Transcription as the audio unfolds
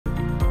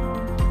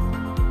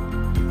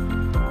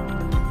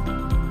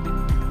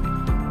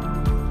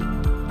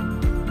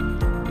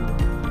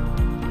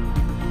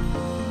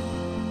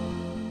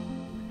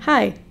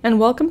Hi, and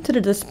welcome to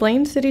the Des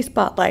Plaines City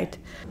Spotlight,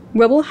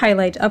 where we'll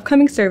highlight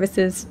upcoming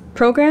services,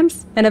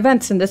 programs, and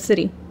events in the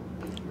city.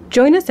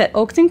 Join us at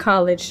Oakton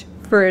College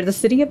for the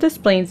City of Des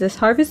Plaines'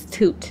 Harvest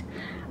Hoot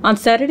on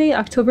Saturday,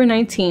 October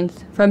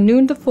 19th from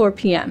noon to 4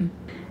 p.m.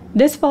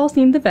 This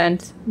fall-themed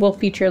event will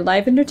feature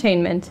live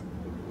entertainment,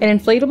 an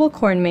inflatable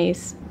corn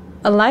maze,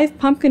 a live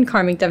pumpkin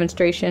carving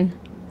demonstration,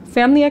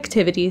 family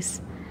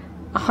activities,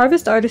 a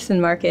harvest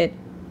artisan market,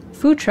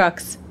 food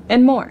trucks,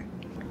 and more.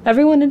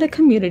 Everyone in the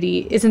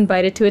community is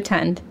invited to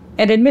attend,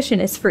 and admission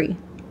is free.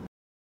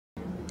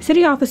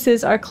 City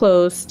offices are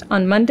closed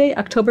on Monday,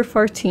 October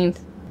 14th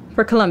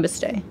for Columbus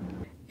Day,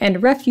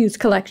 and refuse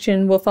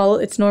collection will follow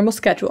its normal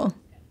schedule.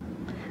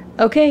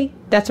 Okay,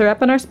 that's a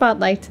wrap on our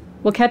spotlight.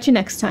 We'll catch you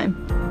next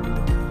time.